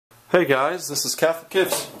Hey guys, this is Catholic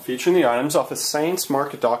Gifts, featuring the items off of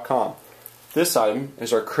saintsmarket.com. This item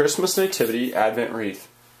is our Christmas Nativity Advent Wreath.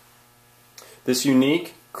 This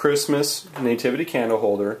unique Christmas Nativity candle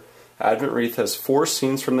holder Advent Wreath has 4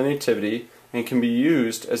 scenes from the Nativity and can be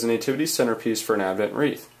used as a Nativity centerpiece for an Advent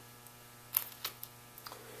Wreath.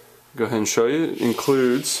 Go ahead and show you. It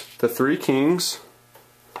includes the 3 kings,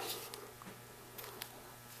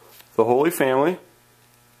 the Holy Family,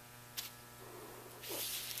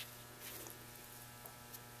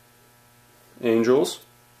 angels,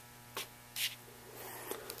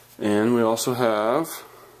 and we also have,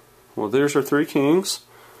 well, there's our 3 kings.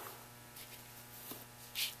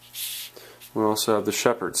 We also have the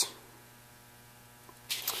shepherds.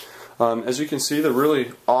 As you can see, the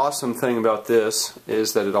really awesome thing about this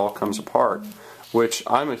is that it all comes apart, which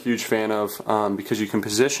I'm a huge fan of because you can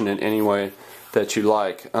position it any way that you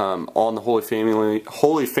like. On the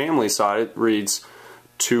Holy Family side, it reads,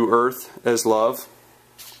 "To earth as love,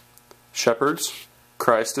 shepherds,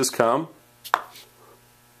 Christ is come,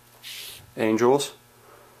 angels,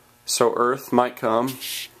 so earth might come,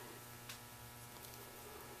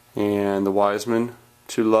 and the wise men,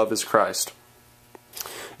 to love is Christ."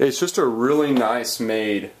 It's just a really nice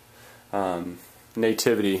made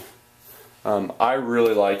nativity. I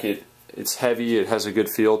really like it. It's heavy, it has a good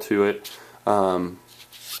feel to it, and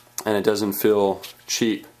it doesn't feel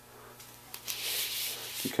cheap.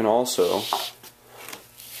 You can also,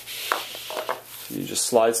 it just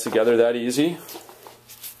slides together that easy.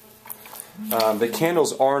 The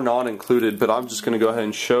candles are not included, but I'm just going to go ahead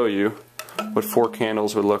and show you what 4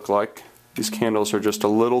 candles would look like. These candles are just a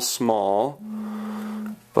little small,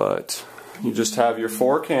 but you just have your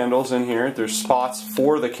 4 candles in here. There's spots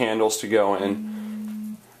for the candles to go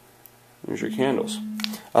in. There's your candles.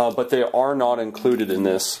 But they are not included in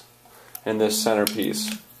this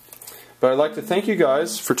centerpiece. But I'd like to thank you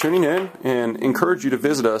guys for tuning in and encourage you to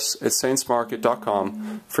visit us at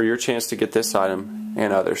saintsmarket.com for your chance to get this item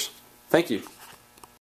and others. Thank you.